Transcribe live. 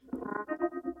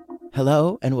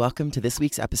Hello and welcome to this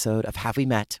week's episode of Have We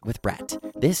Met with Brett.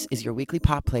 This is your weekly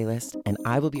pop playlist and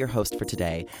I will be your host for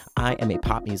today. I am a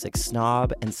pop music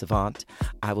snob and savant.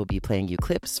 I will be playing you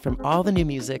clips from all the new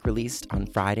music released on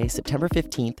Friday, September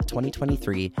 15th,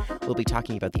 2023. We'll be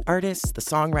talking about the artists, the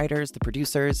songwriters, the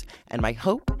producers, and my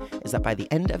hope is that by the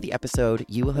end of the episode,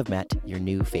 you will have met your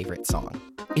new favorite song.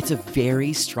 It's a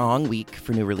very strong week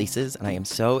for new releases and I am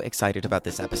so excited about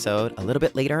this episode. A little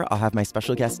bit later, I'll have my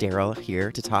special guest Daryl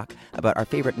here to talk about our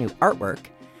favorite new artwork.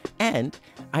 And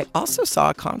I also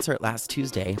saw a concert last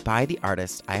Tuesday by the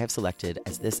artist I have selected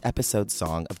as this episode's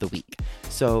song of the week.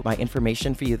 So my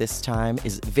information for you this time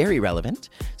is very relevant,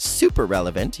 super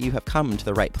relevant. You have come to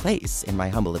the right place, in my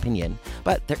humble opinion.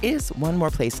 But there is one more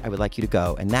place I would like you to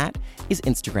go, and that is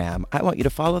Instagram. I want you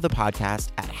to follow the podcast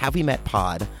at Have We Met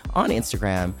Pod on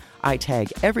Instagram. I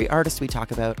tag every artist we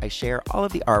talk about. I share all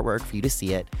of the artwork for you to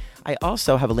see it. I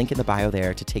also have a link in the bio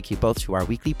there to take you both to our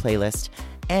weekly playlist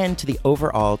and to the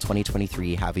overall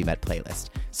 2023 Have We Met playlist.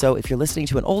 So if you're listening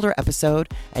to an older episode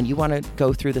and you want to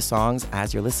go through the songs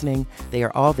as you're listening, they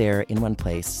are all there in one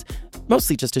place,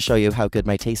 mostly just to show you how good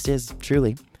my taste is,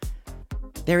 truly.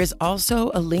 There is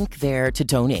also a link there to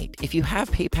donate. If you have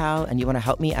PayPal and you want to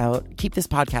help me out, keep this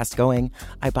podcast going,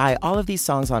 I buy all of these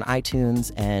songs on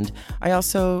iTunes and I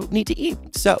also need to eat.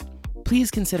 So please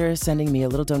consider sending me a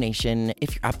little donation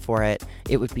if you're up for it.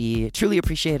 It would be truly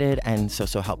appreciated and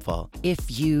so helpful.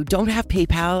 If you don't have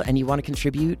PayPal and you want to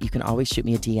contribute, you can always shoot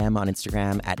me a DM on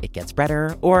Instagram at It Gets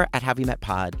Better or at Have We Met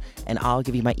Pod, and I'll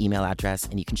give you my email address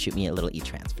and you can shoot me a little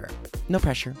e-transfer. No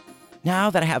pressure.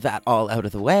 Now that I have that all out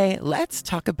of the way, let's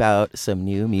talk about some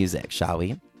new music, shall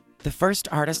we? The first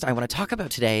artist I want to talk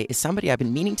about today is somebody I've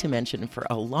been meaning to mention for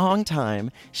a long time.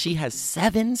 She has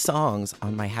 7 songs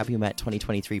on my Have You Met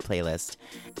 2023 playlist,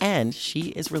 and she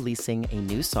is releasing a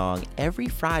new song every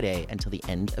Friday until the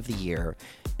end of the year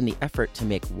in the effort to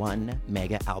make one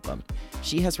mega album.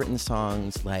 She has written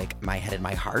songs like My Head and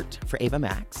My Heart for Ava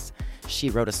Max. She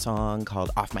wrote a song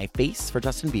called Off My Face for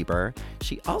Justin Bieber.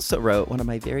 She also wrote one of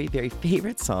my very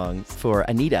favorite songs for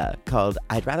Anita called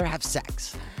I'd Rather Have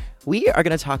Sex. We are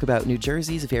going to talk about New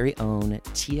Jersey's very own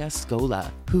Tia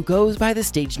Scola, who goes by the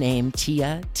stage name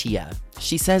Tia Tia.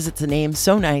 She says it's a name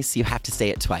so nice you have to say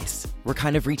it twice. We're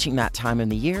kind of reaching that time in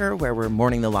the year where we're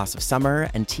mourning the loss of summer,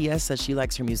 and Tia says she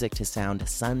likes her music to sound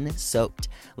sun-soaked,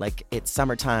 like it's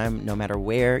summertime no matter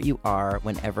where you are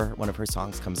whenever one of her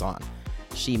songs comes on.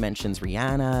 She mentions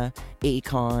Rihanna,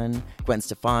 Akon, Gwen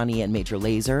Stefani, and Major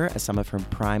Lazer as some of her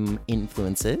prime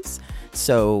influences.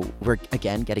 So we're,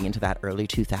 again, getting into that early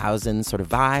 2000s sort of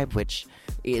vibe, which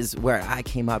is where I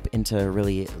came up into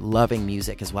really loving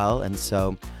music as well. And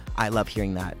so I love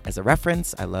hearing that as a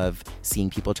reference. I love seeing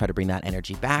people try to bring that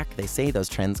energy back. They say those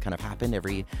trends kind of happen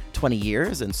every 20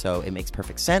 years, and so it makes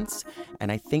perfect sense.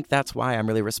 And I think that's why I'm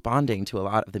really responding to a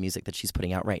lot of the music that she's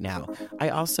putting out right now. I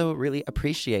also really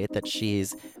appreciate that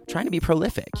she's trying to be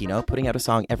prolific. You know, putting out a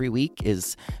song every week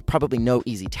is probably no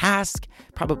easy task,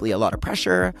 probably a lot of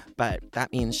pressure, but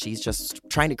that means she's just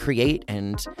trying to create,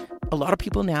 and a lot of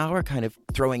people now are kind of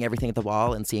throwing everything at the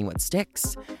wall and seeing what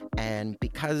sticks. And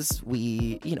because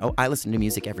I listen to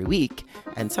music every week,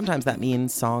 and sometimes that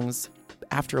means songs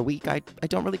after a week, I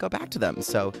don't really go back to them.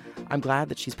 So I'm glad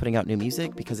that she's putting out new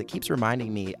music because it keeps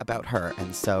reminding me about her.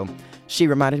 And so she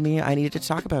reminded me I needed to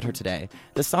talk about her today.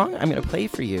 The song I'm going to play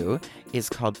for you is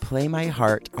called Play My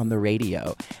Heart on the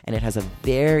Radio, and it has a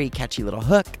very catchy little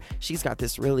hook. She's got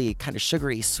this really kind of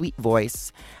sugary, sweet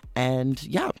voice. And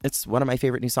yeah, it's one of my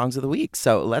favorite new songs of the week.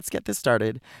 So let's get this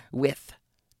started with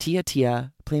Tia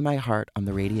Tia, Play My Heart on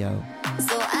the Radio.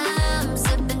 So I'm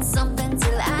sipping something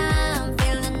till I'm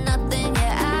feeling nothing.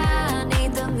 Yeah, I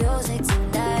need the music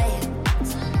tonight.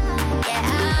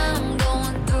 Yeah, I'm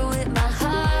going through it. My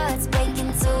heart's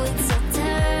breaking to it. So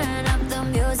turn up the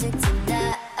music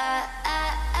tonight.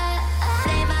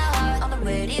 Play my heart on the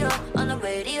radio, on the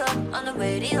radio, on the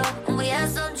radio. And we have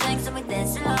some drinks and we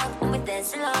dance along, and we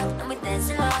dance along, and we dance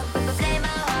along. Play my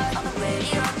heart on the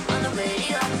radio, on the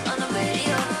radio, on the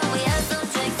radio. And we have some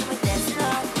drinks and we dance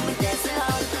along, and we dance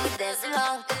along, and we dance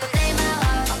along. Play my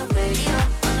heart on the radio,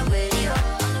 on the radio,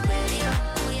 on the radio.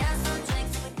 And we have some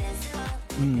drinks and we dance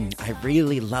along. I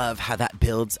really love how that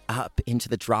builds up into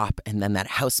the drop and then that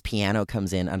house piano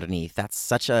comes in underneath. That's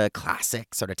such a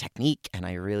classic sort of technique, and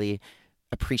I really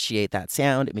appreciate that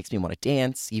sound. It makes me want to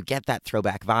dance. You get that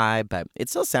throwback vibe, but it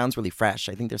still sounds really fresh.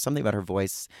 I think there's something about her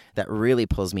voice that really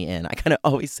pulls me in. I kind of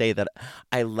always say that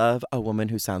I love a woman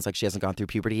who sounds like she hasn't gone through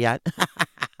puberty yet.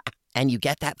 And you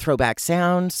get that throwback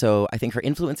sound, so I think her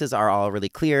influences are all really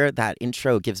clear. That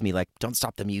intro gives me like Don't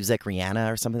Stop the Music,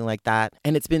 Rihanna or something like that.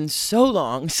 And it's been so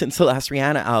long since the last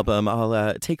Rihanna album,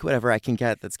 I'll take whatever I can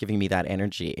get that's giving me that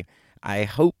energy. I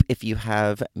hope if you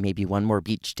have maybe one more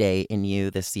beach day in you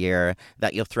this year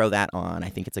that you'll throw that on. I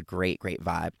think it's a great, great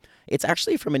vibe. It's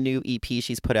actually from a new EP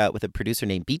she's put out with a producer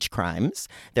named Beach Crimes.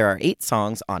 There are 8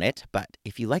 songs on it, but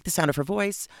if you like the sound of her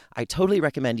voice, I totally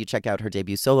recommend you check out her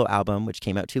debut solo album, which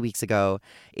came out 2 weeks ago.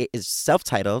 It is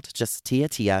self-titled, just Tia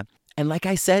Tia. And like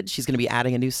I said, she's going to be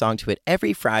adding a new song to it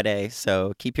every Friday,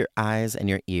 so keep your eyes and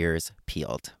your ears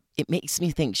peeled. It makes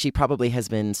me think she probably has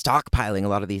been stockpiling a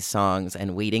lot of these songs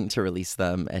and waiting to release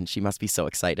them, and she must be so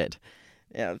excited.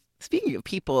 Yeah, speaking of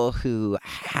people who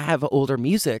have older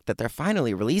music that they're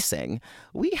finally releasing,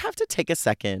 we have to take a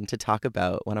second to talk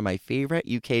about one of my favorite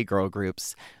UK girl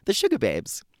groups, the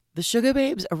Sugababes. The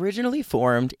Sugababes originally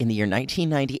formed in the year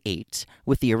 1998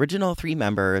 with the original 3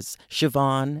 members,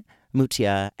 Siobhan,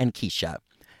 Mutia, and Keisha.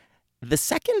 The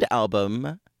second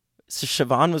album,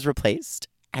 Siobhan was replaced,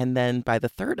 and then by the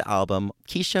third album,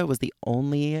 Keisha was the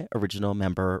only original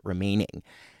member remaining.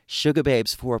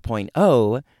 Sugababes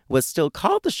 4.0 was still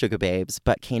called the Sugababes,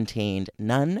 but contained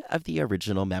none of the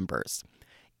original members.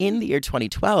 In the year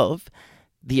 2012,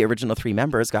 the original 3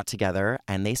 members got together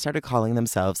and they started calling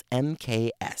themselves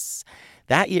MKS.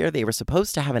 That year, they were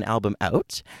supposed to have an album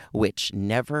out, which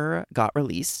never got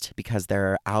released because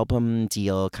their album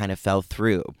deal kind of fell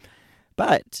through.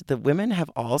 But the women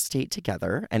have all stayed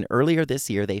together, and earlier this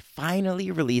year, they finally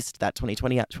released that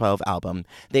 2012 album.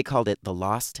 They called it The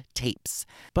Lost Tapes.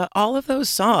 But all of those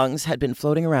songs had been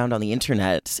floating around on the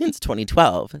internet since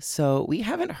 2012, so we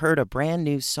haven't heard a brand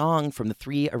new song from the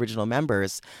 3 original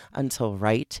members until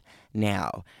right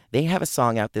now. They have a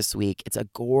song out this week. It's a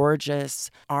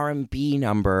gorgeous R&B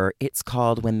number. It's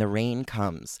called When the Rain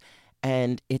Comes,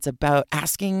 and it's about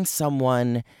asking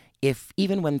someone if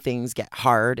even when things get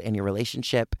hard in your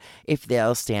relationship, if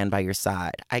they'll stand by your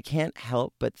side. I can't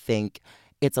help but think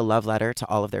it's a love letter to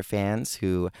all of their fans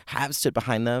who have stood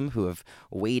behind them, who have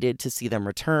waited to see them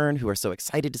return, who are so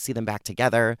excited to see them back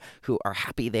together, who are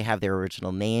happy they have their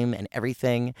original name and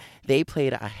everything. They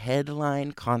played a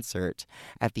headline concert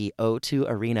at the O2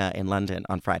 Arena in London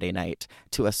on Friday night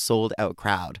to a sold-out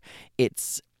crowd.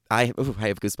 I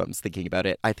have goosebumps thinking about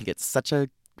it. I think it's such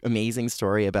an amazing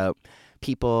story about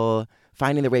people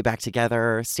finding their way back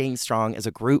together, staying strong as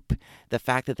a group, the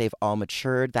fact that they've all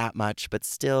matured that much, but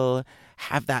still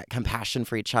have that compassion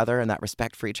for each other and that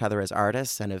respect for each other as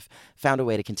artists and have found a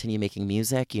way to continue making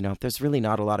music. You know, there's really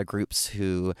not a lot of groups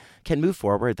who can move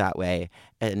forward that way,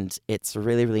 and it's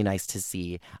really, really nice to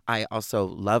see. I also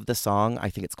love the song. I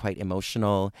think it's quite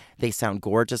emotional. They sound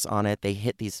gorgeous on it. They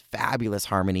hit these fabulous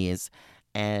harmonies.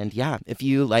 And yeah, if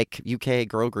you like UK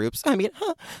girl groups,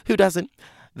 who doesn't?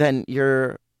 Then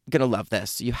you're going to love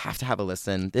this. You have to have a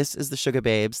listen. This is the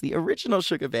Sugababes, the original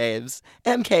Sugababes,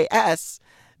 MKS.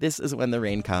 This is When the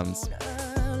Rain Comes.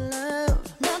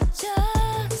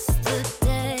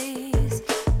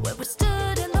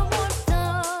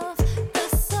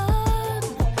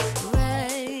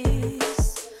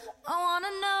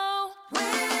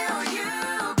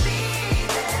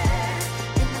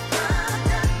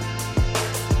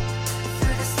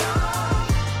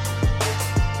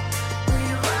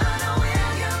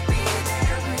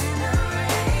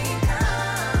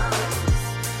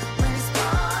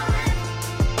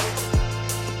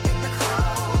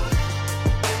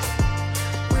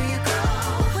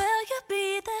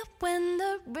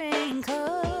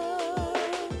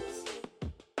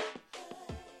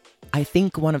 I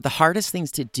think one of the hardest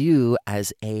things to do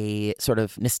as a sort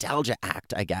of nostalgia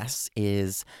act, I guess,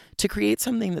 is to create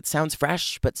something that sounds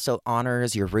fresh but still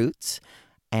honors your roots.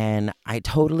 And I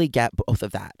totally get both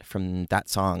of that from that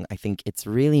song. I think it's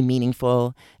really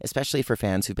meaningful, especially for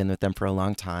fans who've been with them for a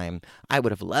long time. I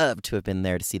would have loved to have been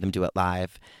there to see them do it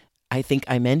live. I think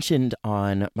I mentioned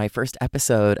on my first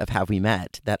episode of How We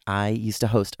Met that I used to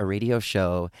host a radio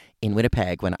show in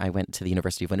Winnipeg when I went to the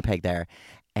University of Winnipeg there.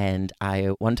 And I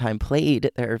one time played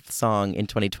their song in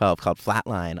 2012 called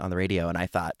Flatline on the radio. And I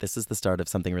thought, this is the start of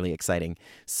something really exciting.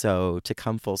 So to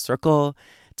come full circle,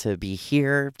 to be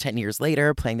here 10 years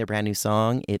later playing their brand new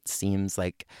song, it seems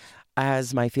like,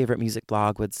 as my favorite music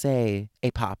blog would say,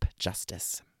 a pop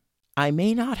justice. I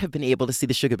may not have been able to see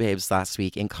the Sugababes last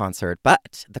week in concert,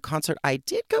 but the concert I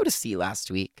did go to see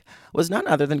last week was none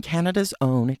other than Canada's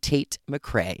own Tate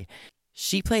McRae.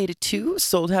 She played 2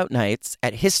 sold-out nights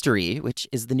at History, which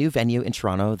is the new venue in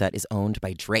Toronto that is owned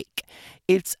by Drake.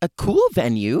 It's a cool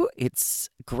venue. It's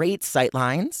great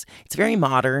sightlines. It's very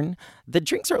modern. The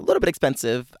drinks are a little bit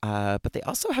expensive, but they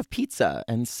also have pizza,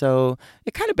 and so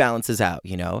it kind of balances out,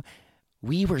 you know?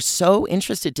 We were so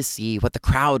interested to see what the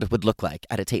crowd would look like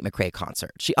at a Tate McRae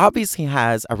concert. She obviously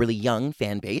has a really young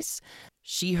fan base.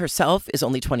 She herself is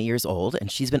only 20 years old,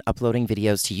 and she's been uploading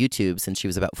videos to YouTube since she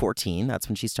was about 14. That's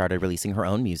when she started releasing her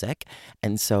own music.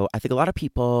 And so I think a lot of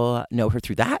people know her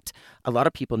through that. A lot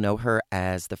of people know her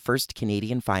as the first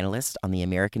Canadian finalist on the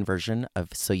American version of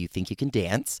So You Think You Can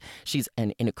Dance. She's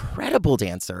an incredible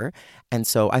dancer. And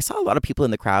so I saw a lot of people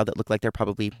in the crowd that look like they're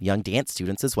probably young dance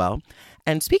students as well.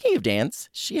 And speaking of dance,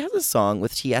 she has a song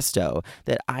with Tiesto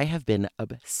that I have been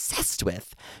obsessed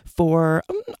with for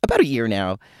about a year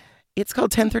now. It's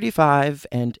called 10:35,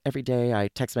 and every day I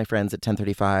text my friends at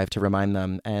 10:35 to remind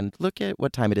them, and look at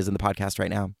what time it is in the podcast right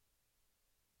now.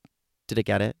 Did it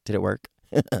get it? Did it work?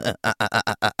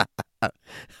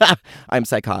 I'm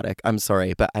psychotic. I'm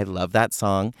sorry, but I love that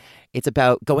song. It's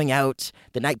about going out,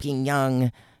 the night being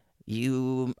young.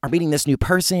 You are meeting this new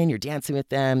person, you're dancing with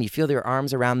them, you feel their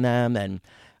arms around them, and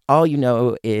all you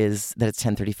know is that it's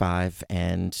 10:35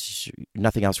 and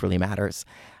nothing else really matters.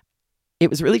 It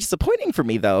was really disappointing for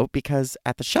me, though, because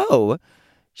at the show,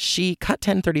 she cut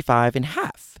 10:35 in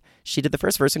half. She did the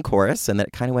first verse and chorus, and then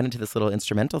it kind of went into this little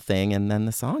instrumental thing, and then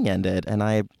the song ended. And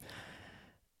I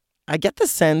get the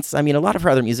sense, I mean, a lot of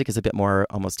her other music is a bit more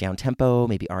almost down-tempo,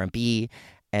 maybe R&B,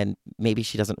 and maybe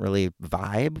she doesn't really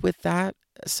vibe with that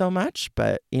so much.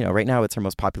 But, you know, right now it's her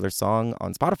most popular song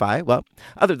on Spotify, well,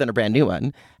 other than a brand new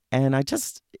one. And I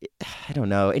don't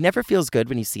know. It never feels good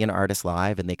when you see an artist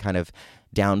live and they kind of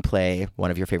downplay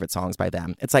one of your favorite songs by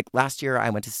them. It's like last year I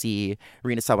went to see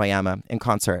Rina Sawayama in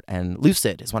concert, and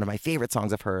Lucid is one of my favorite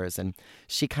songs of hers. And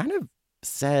she kind of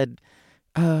said,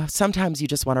 sometimes you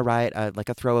just want to write a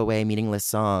throwaway, meaningless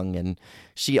song. And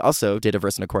she also did a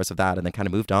verse and a chorus of that and then kind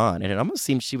of moved on. And it almost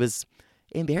seemed she was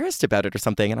embarrassed about it or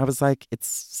something. And I was like, it's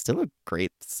still a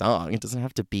great song. It doesn't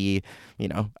have to be, you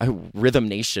know, a Rhythm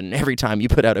Nation every time you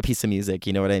put out a piece of music.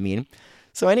 You know what I mean?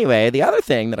 So anyway, the other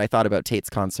thing that I thought about Tate's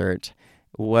concert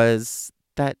was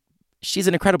that she's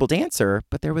an incredible dancer,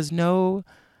 but there was no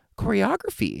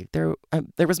choreography. There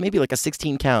was maybe like a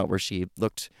 16 count where she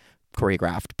looked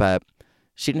choreographed, but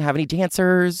she didn't have any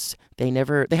dancers. They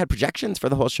had projections for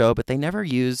the whole show, but they never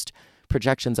used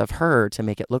projections of her to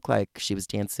make it look like she was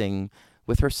dancing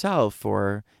with herself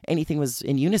or anything was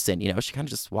in unison. You know, she kind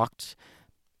of just walked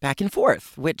back and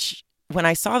forth, which when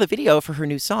I saw the video for her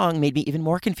new song made me even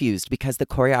more confused because the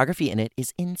choreography in it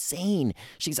is insane.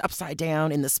 She's upside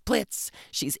down in the splits.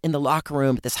 She's in the locker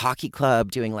room at this hockey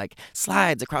club doing like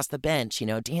slides across the bench, you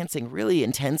know, dancing really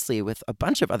intensely with a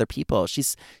bunch of other people.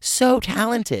 She's so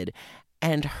talented,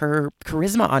 and her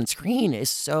charisma on screen is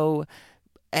so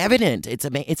evident. It's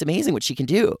amazing what she can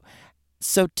do.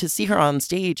 So to see her on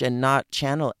stage and not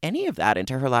channel any of that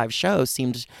into her live show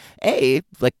seemed,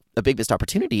 like a big missed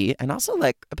opportunity, and also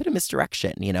like a bit of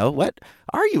misdirection. You know, what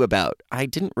are you about? I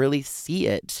didn't really see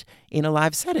it in a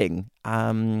live setting.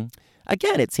 Again,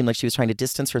 it seemed like she was trying to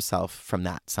distance herself from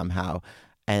that somehow,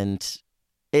 and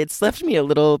it's left me a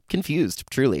little confused,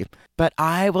 truly. But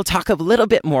I will talk a little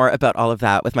bit more about all of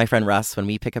that with my friend Russ when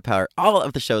we pick apart all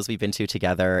of the shows we've been to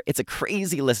together. It's a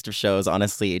crazy list of shows,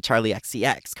 honestly. Charlie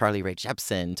XCX, Carly Rae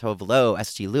Jepsen, Tove Lo,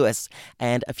 S.G. Lewis,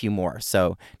 and a few more.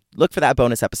 So look for that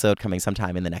bonus episode coming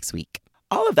sometime in the next week.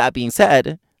 All of that being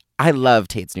said, I love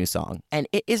Tate's new song, and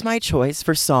it is my choice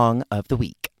for Song of the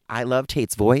Week. I love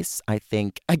Tate's voice. I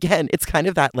think, again, it's kind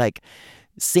of that like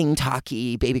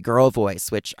sing-talky baby girl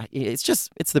voice, which it's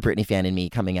the Britney fan in me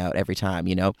coming out every time,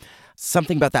 you know?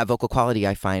 Something about that vocal quality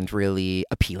I find really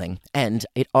appealing. And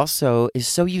it also is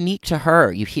so unique to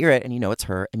her. You hear it and you know it's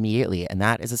her immediately. And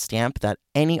that is a stamp that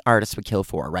any artist would kill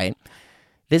for, right?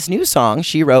 This new song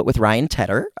she wrote with Ryan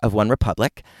Tedder of One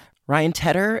Republic. Ryan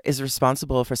Tedder is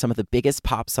responsible for some of the biggest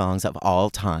pop songs of all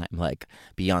time, like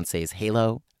Beyonce's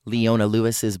Halo, Leona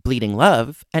Lewis's Bleeding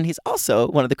Love, and he's also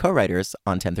one of the co-writers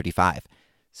on 10:35.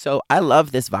 So I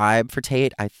love this vibe for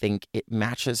Tate. I think it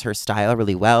matches her style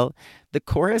really well. The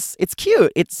chorus, it's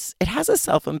cute. It has a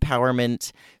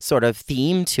self-empowerment sort of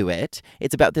theme to it.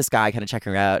 It's about this guy kind of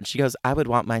checking her out. And she goes, I would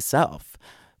want myself.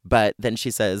 But then she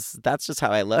says, that's just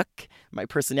how I look. My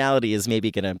personality is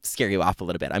maybe going to scare you off a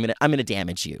little bit. I'm gonna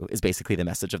damage you is basically the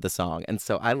message of the song. And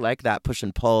so I like that push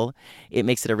and pull. It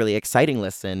makes it a really exciting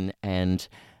listen. And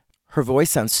her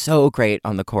voice sounds so great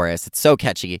on the chorus. It's so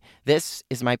catchy. This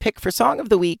is my pick for Song of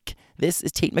the Week. This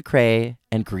is Tate McRae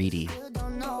and Greedy. You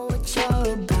don't know what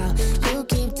you're about. You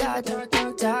keep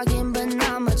talking, but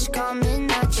not much coming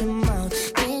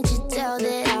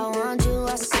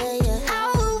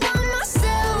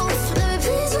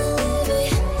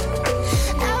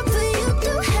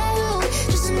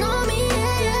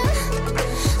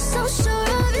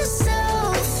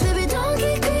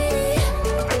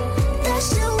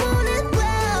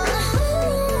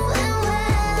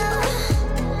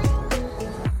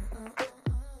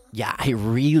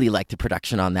really like the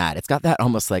production on that. It's got that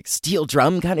almost like steel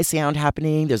drum kind of sound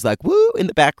happening. There's like woo in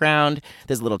the background.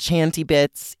 There's little chanty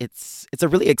bits. It's a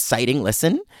really exciting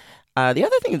listen. The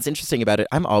other thing that's interesting about it,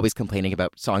 I'm always complaining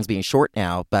about songs being short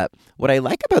now, but what I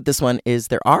like about this one is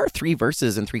there are 3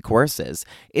 verses and 3 choruses.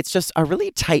 It's just a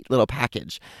really tight little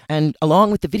package. And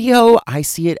along with the video, I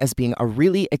see it as being a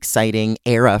really exciting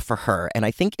era for her. And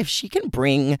I think if she can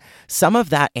bring some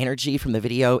of that energy from the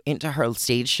video into her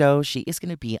stage show, she is going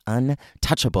to be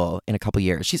untouchable in a couple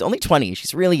years. She's only 20.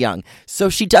 She's really young. So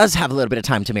she does have a little bit of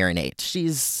time to marinate.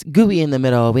 She's gooey in the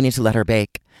middle. We need to let her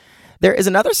bake. There is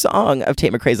another song of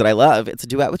Tate McRae's that I love. It's a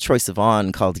duet with Troye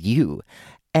Sivan called You.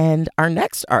 And our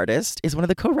next artist is one of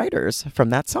the co-writers from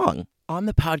that song. On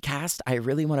the podcast, I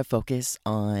really want to focus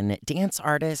on dance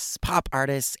artists, pop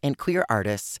artists, and queer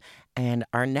artists. And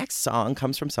our next song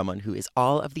comes from someone who is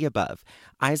all of the above.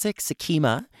 Isaac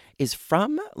Sakima is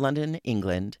from London,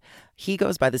 England. He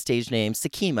goes by the stage name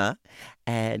Sakima,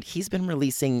 and he's been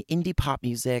releasing indie pop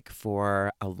music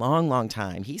for a long, long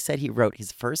time. He said he wrote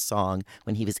his first song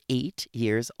when he was 8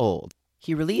 years old.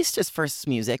 He released his first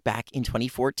music back in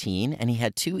 2014, and he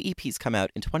had 2 EPs come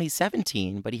out in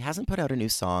 2017, but he hasn't put out a new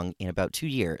song in about 2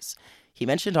 years. He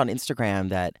mentioned on Instagram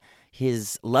that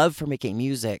his love for making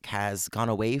music has gone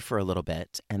away for a little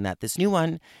bit, and that this new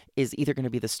one is either going to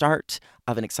be the start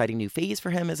of an exciting new phase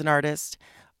for him as an artist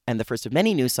and the first of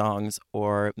many new songs,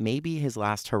 or maybe his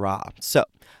last hurrah. So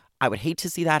I would hate to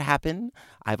see that happen.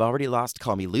 I've already lost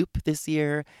Call Me Loop this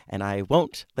year, and I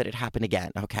won't let it happen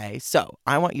again, okay? So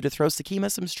I want you to throw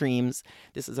Sakima some streams.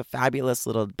 This is a fabulous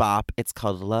little bop. It's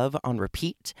called Love on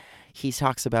Repeat. He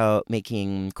talks about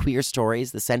making queer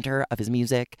stories the center of his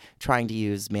music, trying to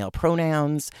use male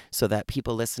pronouns so that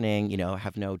people listening,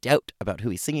 have no doubt about who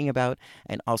he's singing about,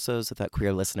 and also so that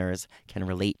queer listeners can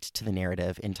relate to the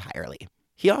narrative entirely.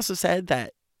 He also said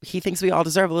that he thinks we all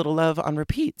deserve a little love on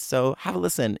repeat. So have a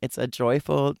listen. It's a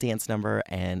joyful dance number,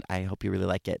 and I hope you really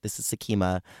like it. This is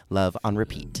Sakima, Love on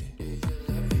Repeat.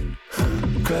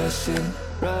 Crashing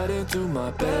right into my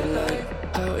bed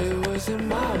like how it was in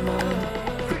my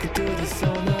mind. We could do this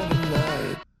all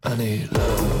night. I need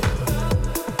love.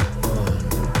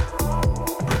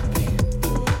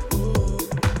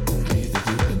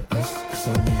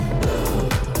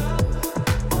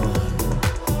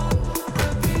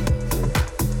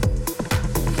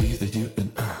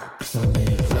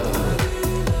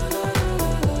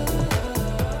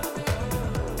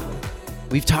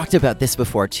 We've talked about this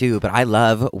before too, but I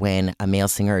love when a male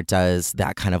singer does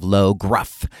that kind of low,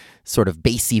 gruff, sort of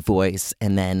bassy voice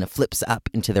and then flips up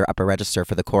into their upper register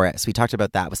for the chorus. We talked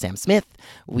about that with Sam Smith.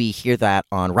 We hear that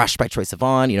on Rush by Troye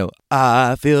Sivan.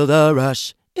 I feel the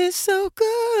rush. It's so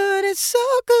good. It's so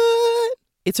good.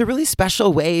 It's a really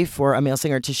special way for a male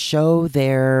singer to show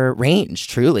their range,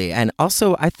 truly. And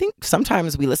also, I think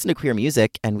sometimes we listen to queer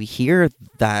music and we hear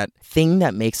that thing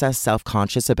that makes us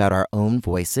self-conscious about our own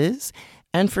voices.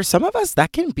 And for some of us,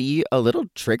 that can be a little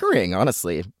triggering,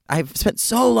 honestly. I've spent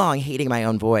so long hating my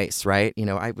own voice, right?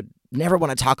 I would never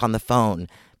want to talk on the phone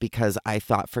because I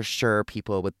thought for sure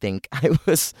people would think I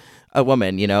was a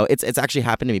woman. It's actually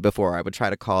happened to me before. I would try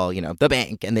to call, the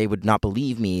bank, and they would not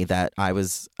believe me that I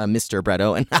was a Mr. Brett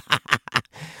Owen.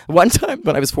 One time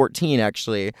when I was 14,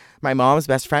 actually, my mom's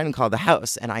best friend called the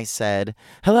house, and I said,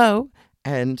 hello,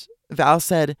 and Val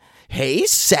said, hey,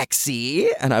 sexy.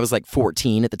 And I was like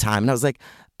 14 at the time. And I was like,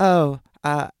 oh,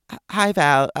 hi,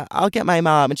 Val. I'll get my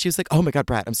mom. And she was like, oh, my God,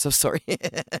 Brad, I'm so sorry.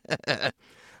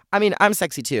 I mean, I'm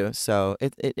sexy, too. So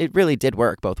it really did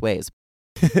work both ways.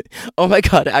 Oh, my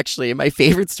God. Actually, my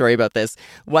favorite story about this.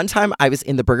 One time I was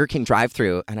in the Burger King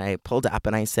drive-thru and I pulled up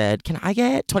and I said, can I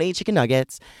get 20 chicken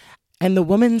nuggets? And the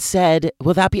woman said,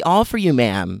 will that be all for you,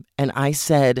 ma'am? And I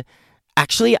said,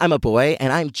 actually, I'm a boy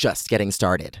and I'm just getting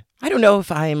started. I don't know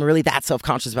if I'm really that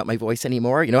self-conscious about my voice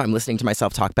anymore. I'm listening to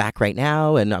myself talk back right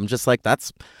now, and I'm just like,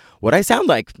 that's what I sound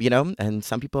like, and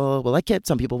some people will like it,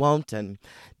 some people won't, and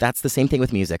that's the same thing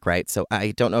with music, right? So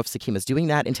I don't know if Sakima's doing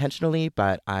that intentionally,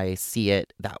 but I see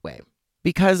it that way.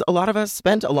 Because a lot of us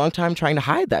spent a long time trying to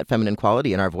hide that feminine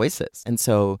quality in our voices. And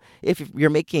so if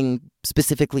you're making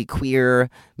specifically queer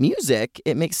music,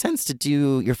 it makes sense to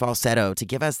do your falsetto, to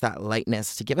give us that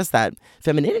lightness, to give us that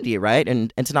femininity, right?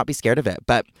 And to not be scared of it.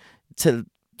 But to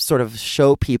sort of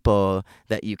show people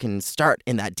that you can start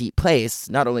in that deep place,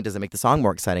 not only does it make the song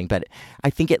more exciting, but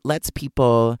I think it lets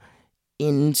people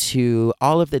into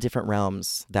all of the different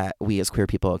realms that we as queer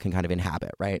people can kind of inhabit,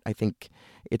 right? I think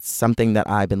it's something that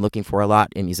I've been looking for a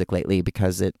lot in music lately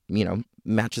because it,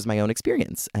 matches my own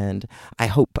experience. And I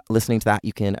hope listening to that,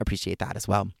 you can appreciate that as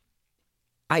well.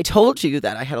 I told you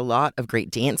that I had a lot of great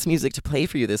dance music to play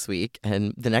for you this week,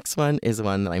 and the next one is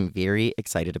one that I'm very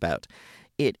excited about.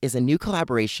 It is a new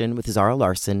collaboration with Zara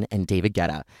Larsson and David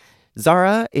Guetta.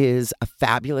 Zara is a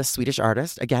fabulous Swedish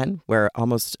artist, again, where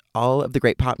almost all of the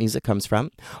great pop music comes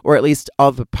from, or at least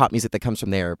all the pop music that comes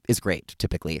from there is great,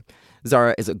 typically.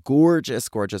 Zara is a gorgeous,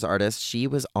 gorgeous artist. She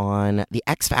was on The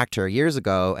X Factor years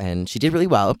ago, and she did really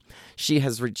well. She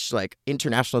has reached,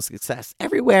 international success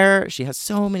everywhere. She has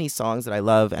so many songs that I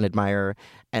love and admire,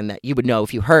 and that you would know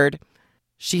if you heard.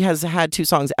 She has had 2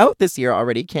 songs out this year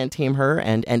already, Can't Tame Her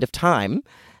and End of Time,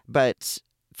 but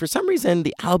for some reason,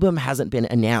 the album hasn't been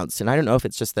announced, and I don't know if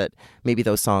it's just that maybe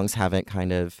those songs haven't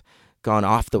kind of gone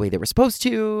off the way they were supposed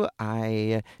to.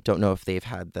 I don't know if they've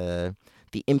had the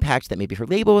impact that maybe her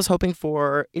label was hoping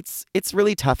for. It's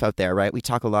really tough out there, right? We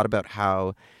talk a lot about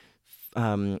how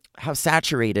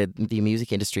saturated the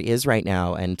music industry is right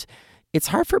now, and it's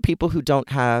hard for people who don't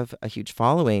have a huge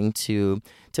following to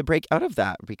break out of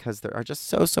that because there are just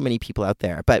so many people out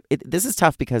there. But this is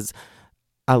tough because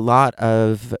a lot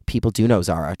of people do know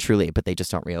Zara, truly, but they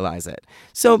just don't realize it.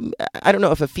 So I don't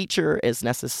know if a feature is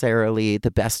necessarily the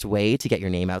best way to get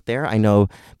your name out there. I know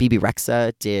BB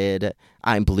Rexa did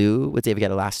I'm Blue with David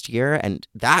Guetta last year, and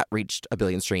that reached 1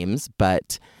 billion streams,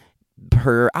 but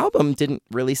her album didn't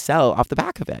really sell off the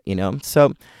back of it,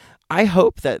 So I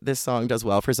hope that this song does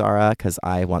well for Zara because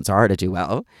I want Zara to do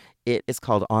well. It is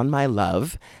called On My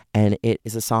Love, and it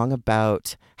is a song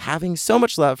about having so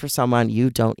much love for someone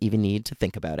you don't even need to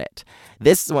think about it.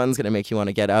 This one's going to make you want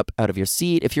to get up out of your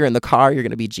seat. If you're in the car, you're going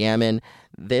to be jamming.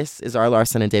 This is Zara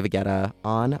Larsson and David Guetta,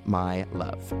 On My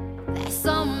Love. That's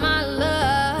on my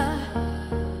love.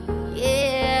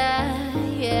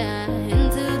 Yeah, yeah.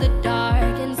 Into the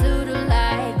dark, into the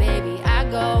light, baby, I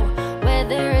go. Where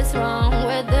there is wrong,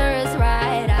 where there is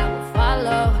right, I will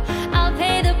follow. I'll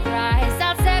pay the price,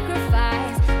 I'll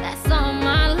sacrifice. That's on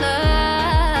my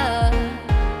love.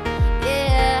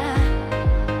 Yeah.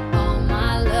 On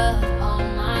my love,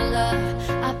 on my love.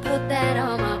 I put that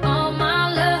on my love,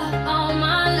 on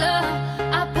my love.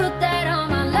 I put that on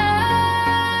my love.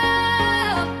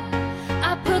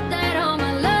 I put that on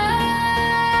my love.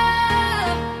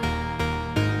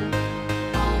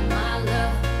 On my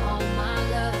love, on my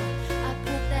love. I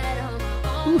put that on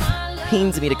my love.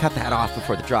 Pains me to cut that off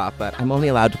before the drop, but I'm only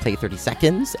allowed to play 30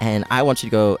 seconds, and I want you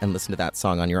to go and listen to that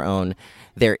song on your own.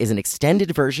 There is an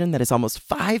extended version that is almost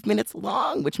 5 minutes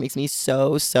long, which makes me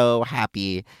so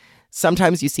happy.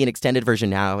 Sometimes you see an extended version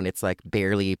now, and it's like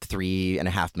barely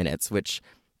 3.5 minutes, which,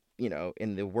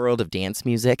 in the world of dance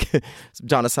music,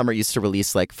 Donna Summer used to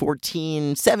release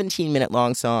 14, 17-minute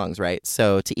long songs, right?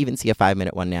 So to even see a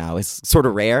 5-minute one now is sort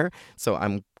of rare. So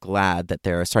I'm glad that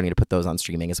they're starting to put those on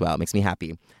streaming as well. It makes me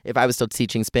happy. If I was still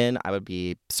teaching spin, I would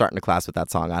be starting a class with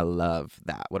that song. I love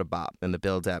that. What a bop. And the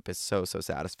build-up is so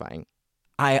satisfying.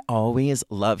 I always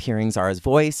love hearing Zara's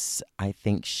voice. I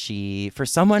think for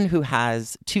someone who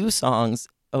has 2 songs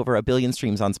over 1 billion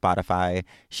streams on Spotify,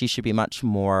 she should be much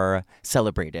more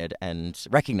celebrated and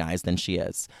recognized than she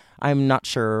is. I'm not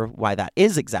sure why that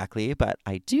is exactly, but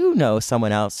I do know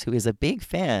someone else who is a big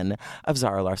fan of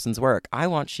Zara Larsson's work. I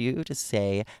want you to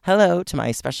say hello to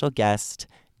my special guest,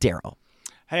 Daryl.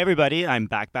 Hey, everybody. I'm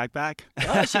back.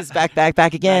 Oh, she's back again.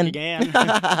 Back again.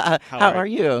 How are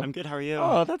you? I'm good. How are you?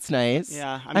 Oh, that's nice.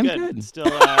 Yeah, I'm good. Still,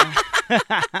 Get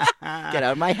out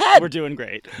of my head. We're doing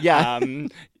great. Yeah.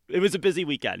 It was a busy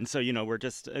weekend, so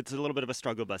it's a little bit of a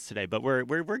struggle bus today, but we're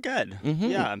good. Mm-hmm.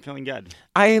 Yeah, I'm feeling good.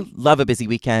 I love a busy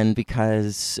weekend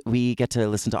because we get to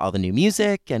listen to all the new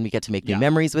music and we get to make new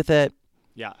memories with it.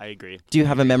 Yeah, I agree. Do you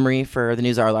have a memory for the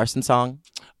new Zara Larsson song?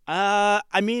 I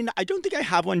don't think I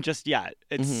have one just yet.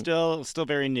 It's still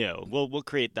very new. We'll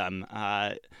create them.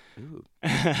 Ooh.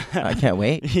 I can't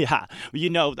wait. Yeah.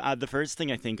 The first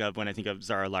thing I think of when I think of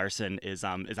Zara Larsson is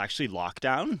actually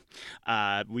Lockdown.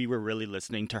 We were really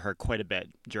listening to her quite a bit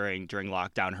during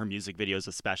lockdown, her music videos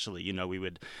especially. We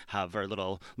would have our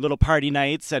little party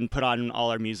nights and put on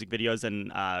all our music videos,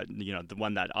 and the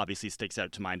one that obviously sticks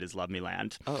out to mind is Love Me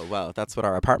Land. Oh, well, that's what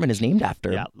our apartment is named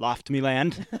after. Yeah, Loft Me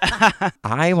Land.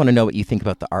 I want to know what you think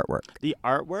about the artwork. The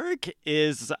artwork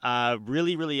is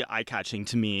really, really eye-catching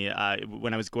to me.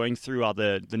 When I was going through all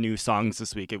the new songs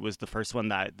this week, it was the first one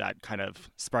that kind of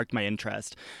sparked my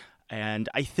interest. And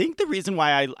I think the reason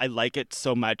why I like it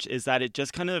so much is that it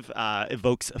just kind of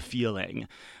evokes a feeling.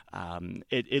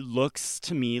 it looks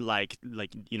to me like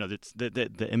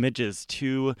the image is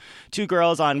two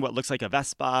girls on what looks like a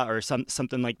Vespa or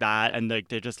something like that, and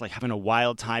they're just like having a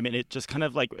wild time, and it just kind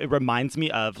of like it reminds me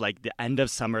of like the end of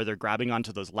summer. They're grabbing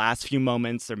onto those last few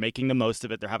moments. They're making the most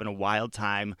of it. They're having a wild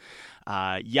time.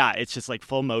 It's just like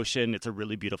full motion. It's a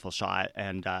really beautiful shot,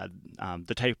 and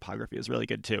the typography is really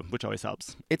good too, which always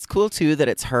helps. It's cool too that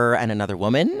it's her and another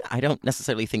woman. I don't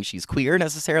necessarily think she's queer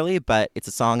necessarily, but it's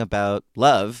a song about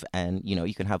love, and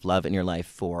you can have love in your life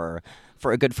for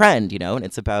a good friend, and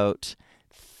it's about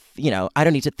I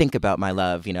don't need to think about my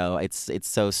love, it's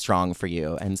so strong for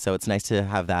you, and so it's nice to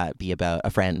have that be about a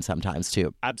friend sometimes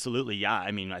too. Absolutely, yeah.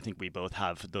 I mean, I think we both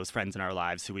have those friends in our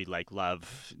lives who we like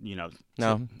love,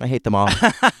 No, I hate them all.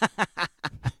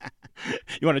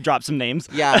 You want to drop some names?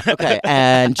 Yeah, okay.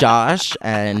 And Josh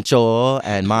and Joel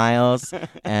and Miles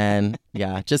and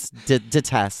just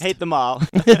detest. Hate them all.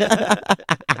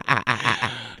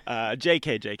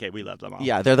 JK, we love them all.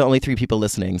 Yeah, they're the only 3 people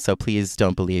listening, so please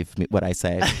don't believe what I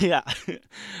say. Yeah.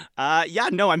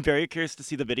 I'm very curious to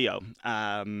see the video.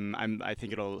 I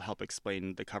think it'll help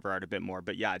explain the cover art a bit more,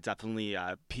 but yeah, it definitely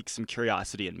piques some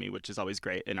curiosity in me, which is always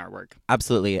great in our work.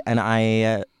 Absolutely. And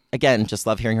I again, just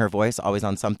love hearing her voice, always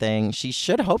on something. She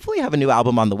should hopefully have a new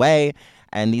album on the way,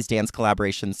 and these dance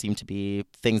collaborations seem to be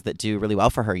things that do really well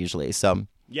for her usually. So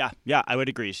yeah, I would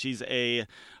agree. She's a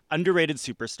underrated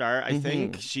superstar. I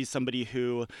think she's somebody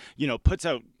who, puts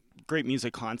out great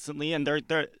music constantly, and they're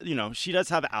she does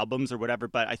have albums or whatever,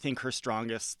 but I think her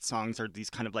strongest songs are these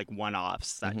kind of like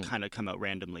one-offs that kind of come out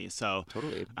randomly. So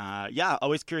totally.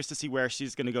 Always curious to see where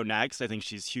she's going to go next. I think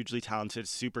she's hugely talented,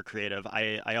 super creative.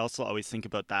 I also always think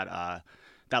about that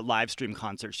live stream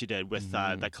concert she did with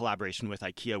that collaboration with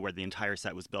IKEA, where the entire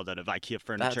set was built out of IKEA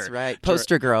furniture. That's right.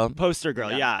 Poster Girl,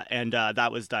 yeah. And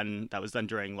that was done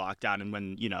during lockdown, and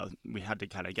when we had to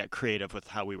kind of get creative with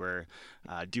how we were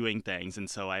doing things. And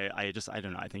so I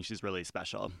don't know, I think she's really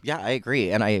special. Yeah, I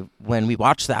agree. And when we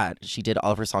watched that, she did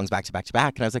all of her songs back to back to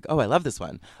back, and I was like, oh, I love this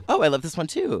one. Oh, I love this one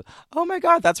too. Oh my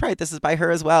God, that's right, this is by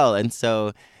her as well. And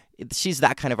so she's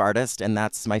that kind of artist, and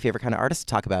that's my favorite kind of artist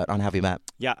to talk about on Have We Met.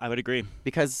 Yeah, I would agree.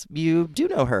 Because you do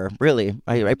know her, really.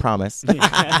 I promise.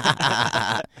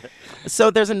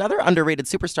 So there's another underrated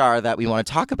superstar that we want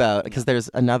to talk about, because there's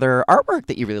another artwork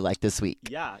that you really like this week.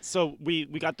 Yeah, so we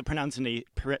got the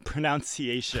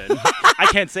pronunciation. I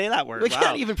can't say that word. We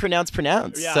can't even pronounce.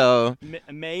 Yeah. So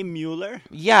Mae Mueller?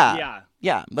 Yeah,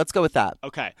 let's go with that.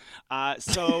 Okay.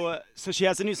 So she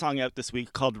has a new song out this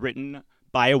week called Written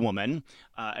by a Woman,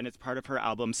 and it's part of her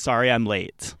album Sorry I'm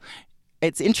Late.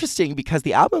 It's interesting because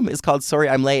the album is called Sorry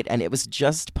I'm Late, and it was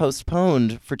just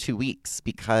postponed for 2 weeks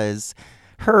because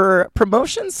her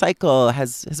promotion cycle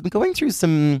has been going through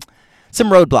some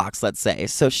roadblocks, let's say.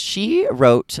 So she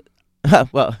wrote,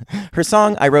 her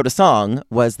song I Wrote a Song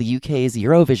was the UK's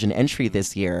Eurovision entry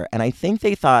this year, and I think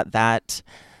they thought that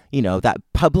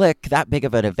that big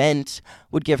of an event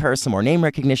would give her some more name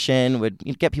recognition, would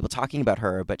get people talking about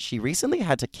her. But she recently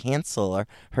had to cancel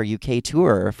her UK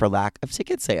tour for lack of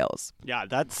ticket sales. Yeah,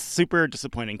 that's super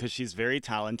disappointing because she's very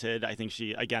talented. I think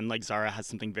she, again, like Zara, has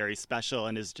something very special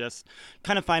and is just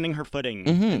kind of finding her footing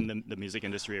in the music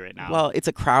industry right now. Well, it's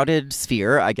a crowded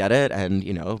sphere. I get it. And,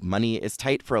 money is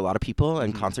tight for a lot of people,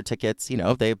 and concert tickets,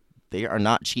 they are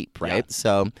not cheap, right? Yeah.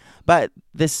 So, but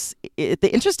the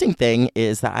interesting thing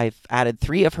is that I've added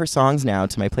 3 of her songs now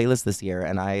to my playlist this year,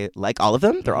 and I like all of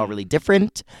them. They're all really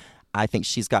different. I think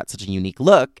she's got such a unique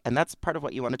look, and that's part of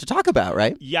what you wanted to talk about,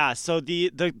 right? Yeah, so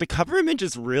the cover image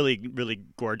is really, really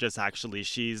gorgeous, actually.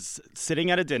 She's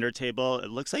sitting at a dinner table. It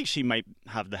looks like she might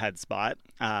have the head spot,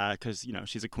 because,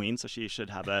 she's a queen, so she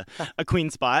should have a queen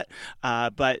spot.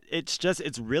 But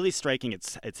it's really striking.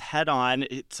 It's head on.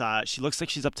 She looks like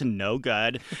she's up to no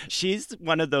good. She's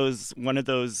one of those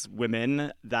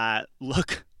women that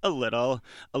look a little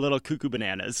cuckoo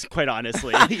bananas, quite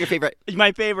honestly. Your favorite?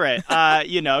 My favorite.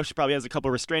 She probably has a couple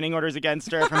restraining orders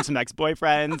against her from some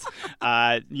ex-boyfriends.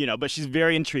 But she's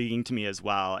very intriguing to me as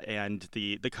well. And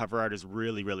the cover art is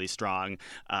really, really strong.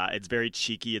 It's very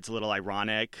cheeky. It's a little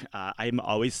ironic. I'm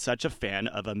always such a fan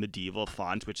of a medieval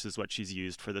font, which is what she's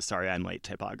used for the Sorry I'm Late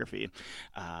typography.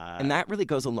 And that really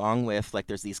goes along with,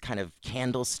 there's these kind of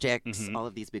candlesticks, all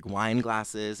of these big wine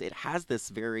glasses. It has this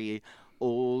very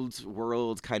old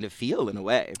world kind of feel in a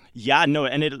way. Yeah, no,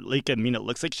 and it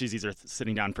looks like she's either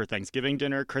sitting down for Thanksgiving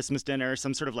dinner, Christmas dinner,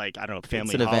 some sort of I don't know,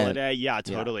 family an event. holiday. Yeah,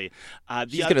 totally.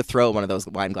 She's going to throw one of those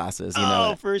wine glasses, you know.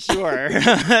 Oh, for sure.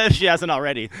 If she hasn't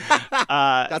already.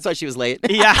 That's why she was late.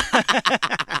 Yeah.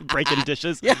 Breaking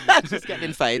dishes. Yeah, just getting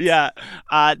in fights. Yeah.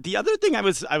 The other thing I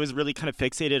was really kind of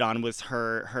fixated on was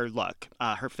her look,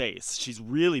 her face. She's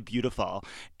really beautiful.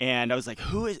 And I was like,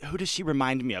 who does she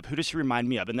remind me of? Who does she remind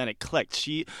me of? And then it clicked.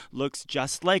 She looks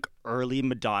just like early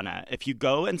Madonna. If you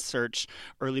go and search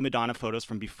early Madonna photos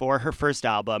from before her first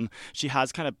album, she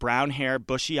has kind of brown hair,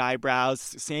 bushy eyebrows,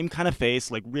 same kind of face,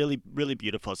 like really, really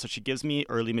beautiful. So she gives me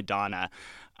early Madonna.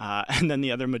 And then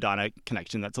the other Madonna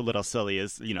connection that's a little silly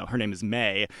is, her name is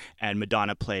May, and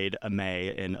Madonna played a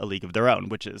May in A League of Their Own,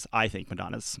 which is, I think,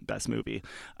 Madonna's best movie.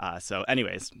 So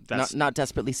anyways, that's... Not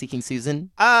Desperately Seeking Susan?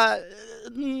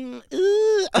 No,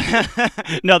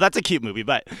 that's a cute movie,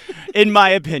 but in my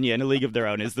opinion, A League of Their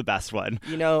Own is the best one.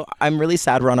 I'm really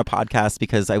sad we're on a podcast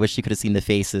because I wish you could have seen the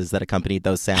faces that accompanied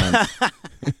those sounds.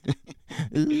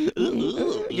 You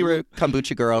were a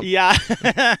kombucha girl. Yeah.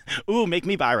 Ooh, make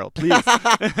me viral, please.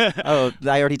 Oh,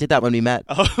 I already did that when we met.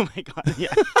 Oh my God, yeah.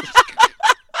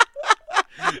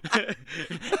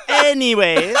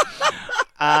 Anyway.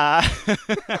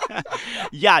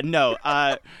 Yeah, no.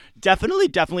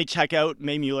 Definitely check out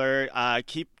Mae Muller.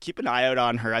 Keep an eye out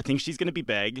on her. I think she's going to be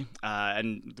big.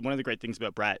 And one of the great things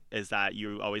about Brett is that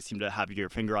you always seem to have your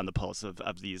finger on the pulse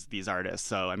of these artists.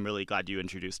 So I'm really glad you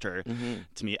introduced her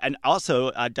to me. And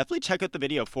also, definitely check out the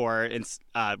video for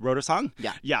Rotor Song.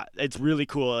 Yeah. Yeah, it's really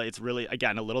cool. It's really,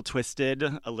 again, a little twisted,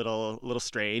 a little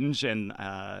strange. And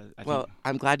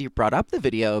I'm glad you brought up the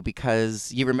video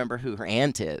because you remember who her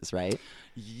aunt is, right?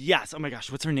 Yes. Oh my gosh,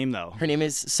 what's her name though? Her name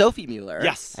is Sophie Muller.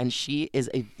 Yes. And she is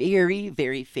a very,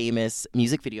 very famous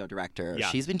music video director. Yeah.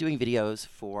 She's been doing videos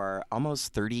for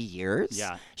almost 30 years.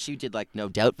 Yeah. She did No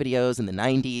Doubt videos in the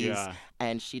 90s. Yeah.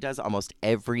 And she does almost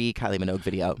every Kylie Minogue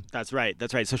video. That's right.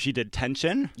 So she did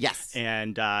Tension. Yes.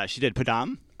 And she did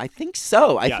Padam. I think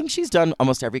so. I Yeah. think she's done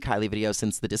almost every Kylie video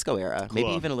since the disco era. Cool.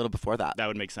 Maybe even a little before that. That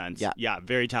would make sense. Yeah. Yeah,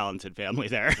 very talented family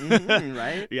there.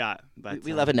 Right? Yeah. But,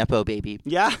 We love a Nepo baby.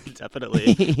 Yeah,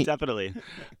 definitely. Definitely.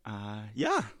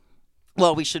 Yeah.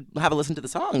 Well, we should have a listen to the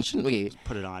song, shouldn't we?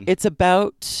 Put it on. It's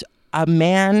about a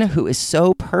man who is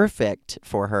so perfect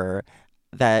for her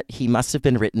that he must have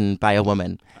been written by a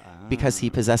woman because he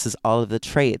possesses all of the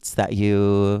traits that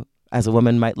you, as a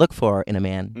woman, might look for in a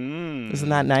man. Isn't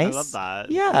that nice? I love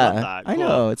that. Yeah, I love that. I Cool.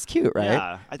 know. It's cute, right?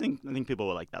 Yeah, I think people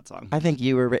will like that song. I think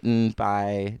you were written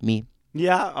by me.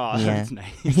 Yeah. Oh, Yeah. that's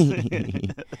nice.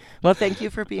 Well, thank you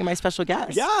for being my special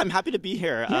guest. Yeah, I'm happy to be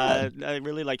here. Yeah. I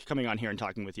really like coming on here and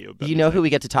talking with you. about You know music. who we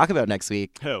get to talk about next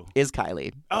week? Who? Is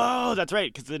Kylie. Oh, that's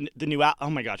right. Because the new oh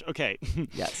my gosh. Okay.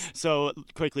 Yes. So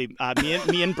quickly,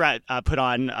 me and Brett put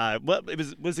on what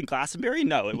it was it Glastonbury?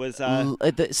 No, it was.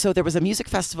 So there was a music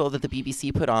festival that the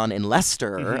BBC put on in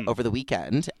Leicester Mm-hmm. over the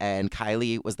weekend, and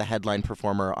Kylie was the headline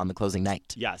performer on the closing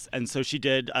night. Yes, and so she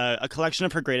did a collection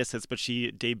of her greatest hits, but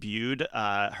she debuted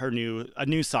a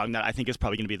new song that I think is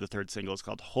probably going to be the third single. It's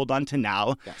called "Hold On to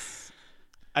Now." Yes.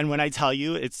 And when I tell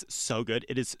you it's so good,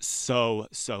 it is so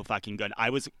fucking good. I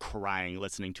was crying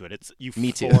listening to it. It's euphoric.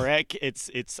 Me too.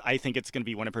 It's I think it's going to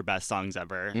be one of her best songs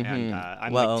ever. And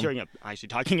I'm Well- tearing up actually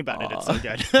talking about it. It's so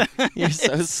good. You're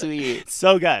so sweet.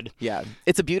 So good. Yeah.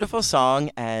 It's a beautiful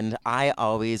song, and I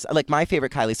always, my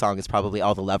favorite Kylie song is probably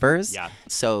All the Lovers. Yeah.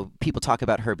 So people talk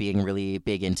about her being really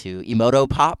big into emoto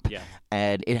pop. Yeah.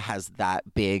 And it has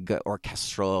that big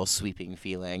orchestral sweeping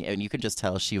feeling, and you can just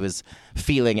tell she was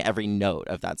feeling every note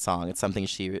of that song. It's something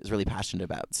she is really passionate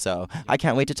about. So I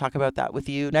can't wait to talk about that with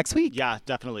you next week. Yeah,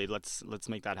 definitely. Let's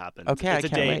make that happen. Okay, it's I a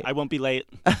can't date. wait. I won't be late.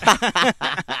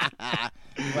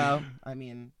 Well, I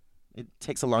mean, it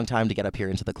takes a long time to get up here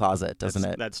into the closet, doesn't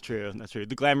it? That's true. That's true.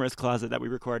 The glamorous closet that we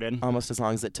record in. Almost as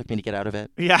long as it took me to get out of it.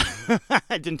 Yeah,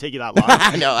 it didn't take you that long.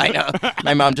 I know.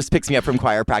 My mom just picks me up from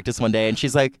choir practice one day, and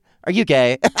she's like, "Are you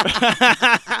gay?"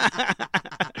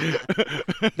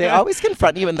 They always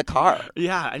confront you in the car.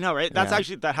 Yeah, I know, right? That's Yeah.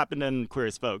 actually that happened in Queer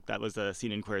as Folk. That was a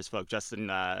scene in Queer as Folk. Justin's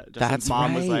That's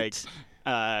mom was right.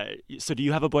 like, "So do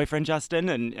you have a boyfriend, Justin?"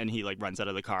 And he runs out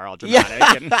of the car all dramatic.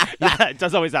 Yeah. And, yeah, it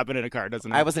does always happen in a car,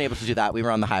 doesn't it? I wasn't able to do that. We were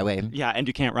on the highway. Yeah, and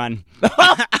you can't run.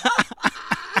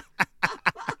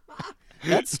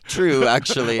 That's true,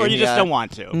 actually. Or you just Yeah. don't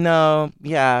want to. No.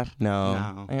 Yeah.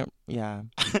 No. No. Yeah.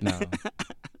 No.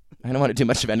 I don't want to do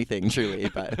much of anything, truly,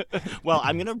 but... Well,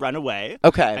 I'm going to run away.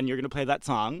 Okay. And you're going to play that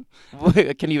song.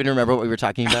 Can you even remember what we were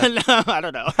talking about? No, I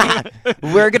don't know.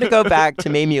 We're going to go back to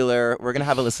Mae Mueller. We're going to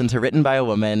have a listen to Written by a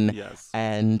Woman. Yes.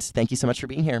 And thank you so much for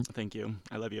being here. Thank you.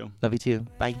 I love you. Love you too.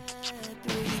 Bye.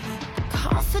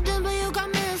 Confident, but you got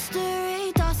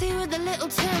mystery. Darcy with a little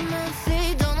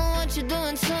Timothy. Don't know what you're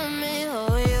doing to me.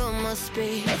 Oh, you must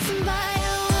be written by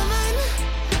a woman.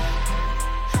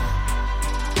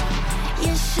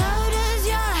 Your shoulders,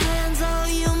 your hands. Oh,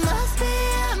 you must be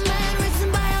a man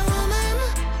written by a woman.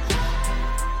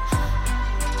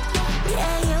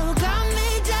 Yeah, you got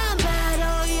me down bad.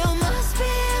 Oh, you must be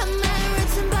a man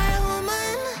written by a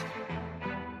woman.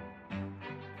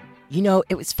 You know,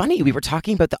 it was funny. We were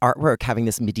talking about the artwork having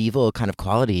this medieval kind of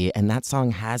quality, and that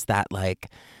song has that like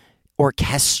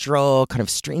orchestral kind of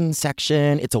string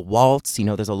section. It's a waltz. You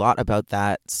know, there's a lot about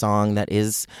that song that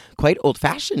is quite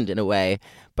old-fashioned in a way,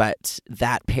 but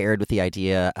that paired with the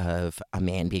idea of a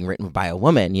man being written by a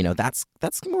woman, you know, that's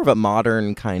more of a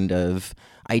modern kind of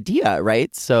idea,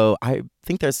 right? So I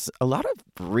think there's a lot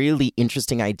of really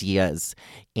interesting ideas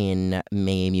in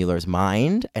Mae Mueller's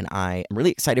mind, and I am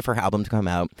really excited for her album to come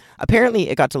out. Apparently,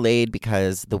 it got delayed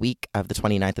because the week of the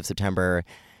 29th of September,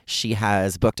 she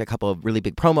has booked a couple of really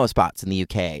big promo spots in the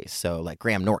UK. So like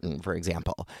Graham Norton, for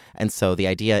example. And so the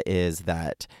idea is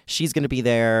that she's going to be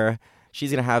there.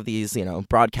 She's going to have these, you know,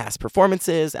 broadcast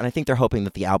performances. And I think they're hoping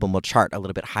that the album will chart a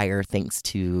little bit higher thanks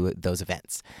to those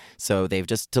events. So they've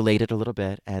just delayed it a little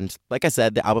bit. And like I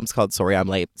said, the album's called Sorry I'm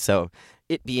Late. So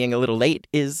it being a little late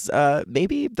is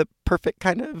maybe the perfect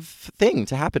kind of thing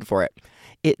to happen for it.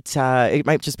 It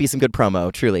might just be some good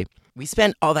promo, truly. We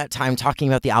spent all that time talking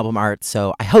about the album art,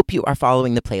 so I hope you are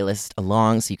following the playlist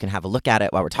along so you can have a look at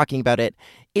it while we're talking about it.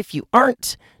 If you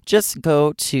aren't, just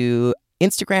go to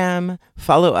Instagram,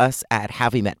 follow us at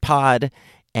Have We Met Pod,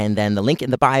 and then the link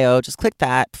in the bio, just click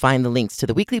that, find the links to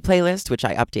the weekly playlist, which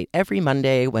I update every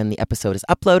Monday when the episode is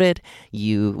uploaded.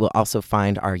 You will also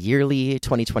find our yearly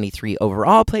 2023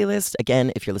 overall playlist,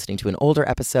 again, if you're listening to an older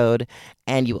episode,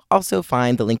 and you will also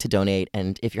find the link to donate.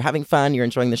 And if you're having fun, you're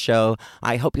enjoying the show,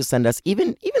 I hope you'll send us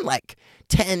even like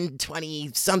 10,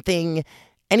 20, something.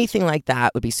 Anything like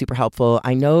that would be super helpful.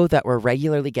 I know that we're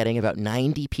regularly getting about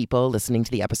 90 people listening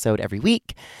to the episode every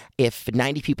week. If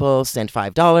 90 people sent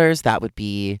 $5, that would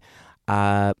be,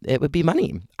 it would be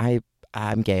money.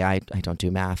 I'm gay. I don't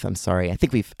do math. I'm sorry. I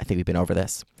think we've been over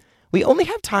this. We only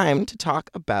have time to talk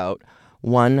about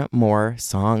one more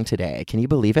song today. Can you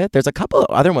believe it? There's a couple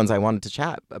of other ones I wanted to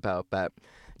chat about, but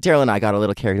Daryl and I got a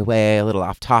little carried away, a little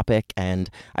off topic,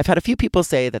 and I've had a few people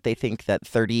say that they think that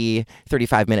 30,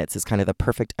 35 minutes is kind of the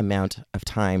perfect amount of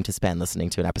time to spend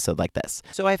listening to an episode like this.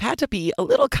 So I've had to be a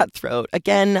little cutthroat.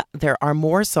 Again, there are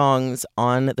more songs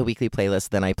on the weekly playlist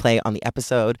than I play on the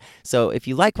episode. So if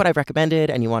you like what I've recommended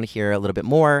and you want to hear a little bit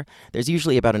more, there's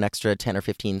usually about an extra 10 or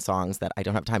 15 songs that I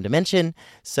don't have time to mention.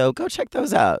 So go check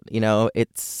those out. You know,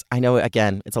 I know,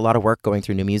 again, it's a lot of work going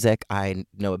through new music. I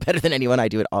know it better than anyone. I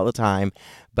do it all the time.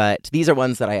 But these are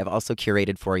ones that I have also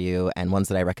curated for you and ones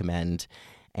that I recommend.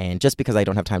 And just because I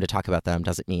don't have time to talk about them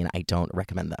doesn't mean I don't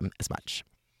recommend them as much.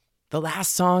 The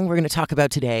last song we're going to talk about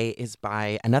today is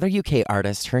by another UK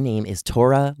artist. Her name is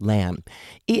Tora Lamb.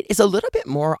 It is a little bit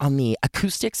more on the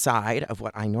acoustic side of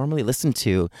what I normally listen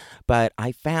to, but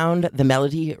I found the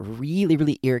melody really,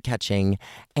 really ear-catching,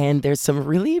 and there's some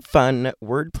really fun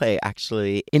wordplay,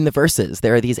 actually, in the verses.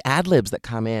 There are these ad-libs that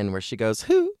come in where she goes,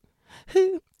 who,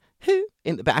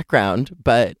 in the background,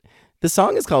 but the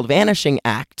song is called Vanishing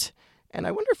Act, and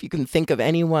I wonder if you can think of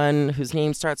anyone whose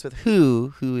name starts with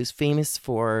who is famous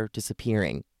for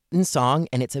disappearing in song,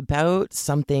 and it's about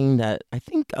something that I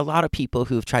think a lot of people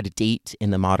who've tried to date in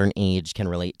the modern age can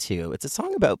relate to. It's a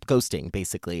song about ghosting,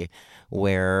 basically,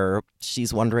 where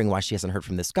she's wondering why she hasn't heard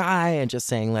from this guy and just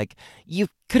saying, like, you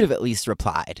could have at least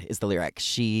replied, is the lyric.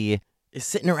 She is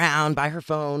sitting around by her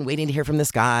phone waiting to hear from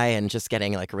this guy and just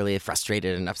getting like really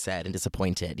frustrated and upset and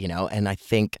disappointed, you know? And I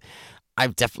think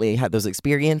I've definitely had those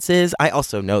experiences. I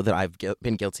also know that I've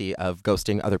been guilty of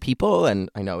ghosting other people. And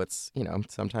I know it's, you know,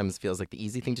 sometimes feels like the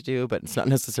easy thing to do, but it's not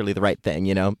necessarily the right thing,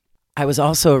 you know? I was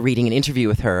also reading an interview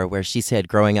with her where she said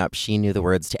growing up, she knew the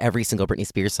words to every single Britney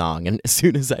Spears song. And as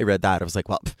soon as I read that, I was like,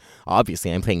 well,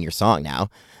 obviously I'm playing your song now.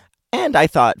 And I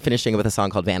thought finishing with a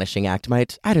song called Vanishing Act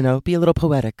might, I don't know, be a little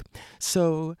poetic.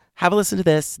 So have a listen to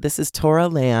this. This is Tora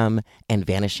Lamb and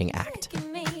Vanishing Act.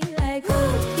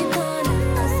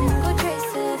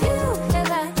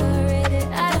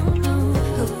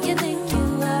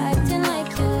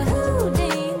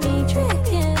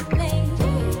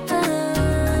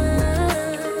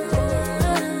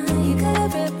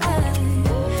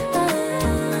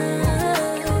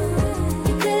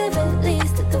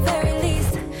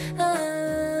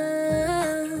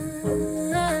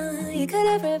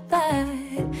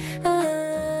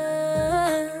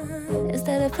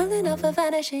 pulling off a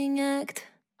vanishing act.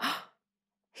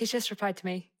 He's just replied to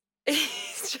me.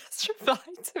 He's just replied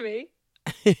to me.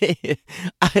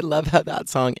 I love how that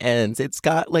song ends. It's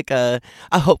got like a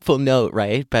hopeful note,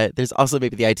 right? But there's also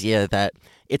maybe the idea that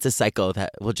it's a cycle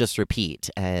that will just repeat.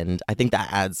 And I think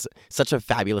that adds such a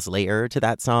fabulous layer to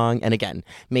that song. And again,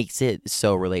 makes it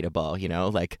so relatable, you know,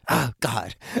 like, oh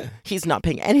God, he's not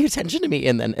paying any attention to me.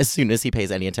 And then as soon as he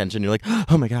pays any attention, you're like,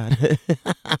 oh my God.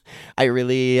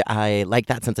 I like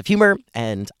that sense of humor,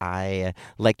 and I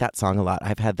like that song a lot.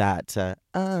 I've had that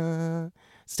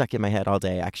stuck in my head all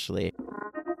day, actually.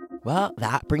 Well,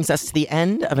 that brings us to the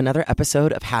end of another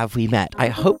episode of Have We Met? I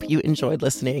hope you enjoyed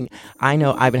listening. I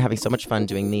know I've been having so much fun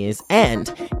doing these.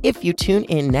 And if you tune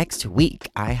in next week,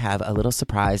 I have a little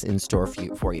surprise in store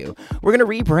for you. We're going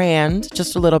to rebrand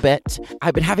just a little bit.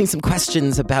 I've been having some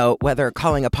questions about whether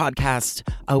calling a podcast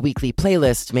a weekly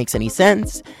playlist makes any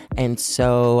sense. And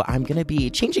so I'm going to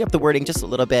be changing up the wording just a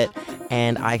little bit.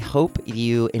 And I hope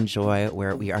you enjoy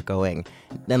where we are going.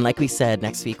 Then, like we said,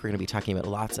 next week we're going to be talking about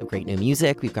lots of great new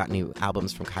music. We've got new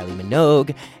albums from Kylie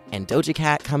Minogue and Doja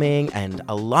Cat coming, and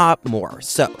a lot more.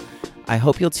 So I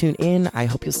hope you'll tune in. I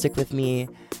hope you'll stick with me.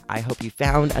 I hope you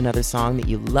found another song that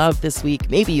you love this week.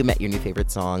 Maybe you met your new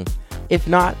favorite song. If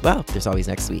not, well, there's always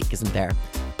next week, isn't there?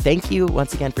 Thank you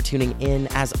once again for tuning in.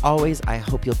 As always, I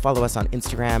hope you'll follow us on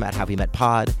Instagram at Have We Met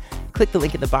Pod. Click the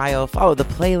link in the bio, follow the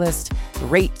playlist,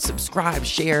 rate, subscribe,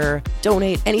 share,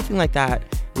 donate, anything like that.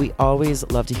 We always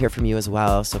love to hear from you as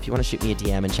well. So if you want to shoot me a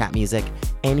DM and chat music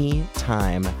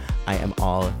anytime, I am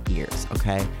all ears,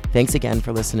 okay? Thanks again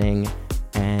for listening,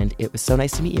 and it was so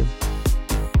nice to meet you.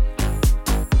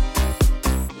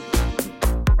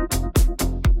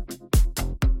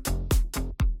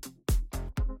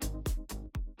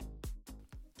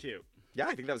 Cute. Yeah,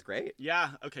 I think that was great.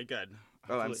 Yeah. Okay, good.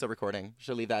 Oh, I'm still recording.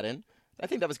 Should I leave that in? I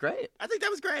think that was great. I think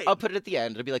that was great. I'll put it at the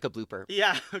end. It'll be like a blooper.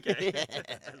 Yeah, okay. I love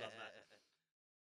it.